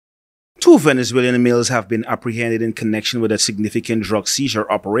Two Venezuelan males have been apprehended in connection with a significant drug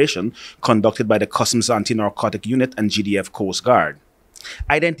seizure operation conducted by the Customs Anti-Narcotic Unit and GDF Coast Guard.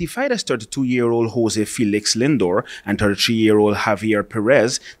 Identified as 32-year-old Jose Felix Lindor and 33-year-old Javier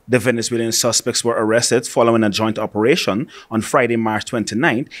Perez, the Venezuelan suspects were arrested following a joint operation on Friday, March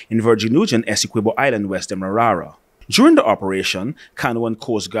 29th in Virgin Essequibo Island, West Demerara. During the operation, Cano and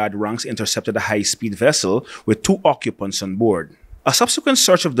Coast Guard ranks intercepted a high-speed vessel with 2 occupants on board. A subsequent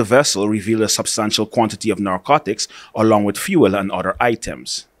search of the vessel revealed a substantial quantity of narcotics along with fuel and other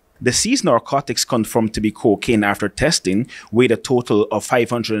items. The seized narcotics, confirmed to be cocaine after testing, weighed a total of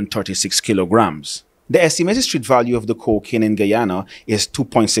 536 kilograms. The estimated street value of the cocaine in Guyana is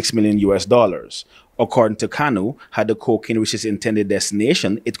 $2.6 million. According to Cano, had the cocaine reached its intended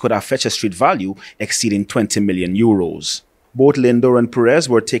destination, it could have fetched a street value exceeding 20 million euros. Both Lindor and Perez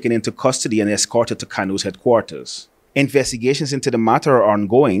were taken into custody and escorted to Cano's headquarters. Investigations into the matter are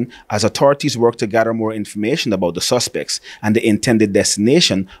ongoing as authorities work to gather more information about the suspects and the intended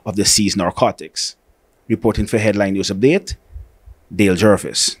destination of the seized narcotics. Reporting for Headline News Update, Dale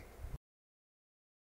Jervis.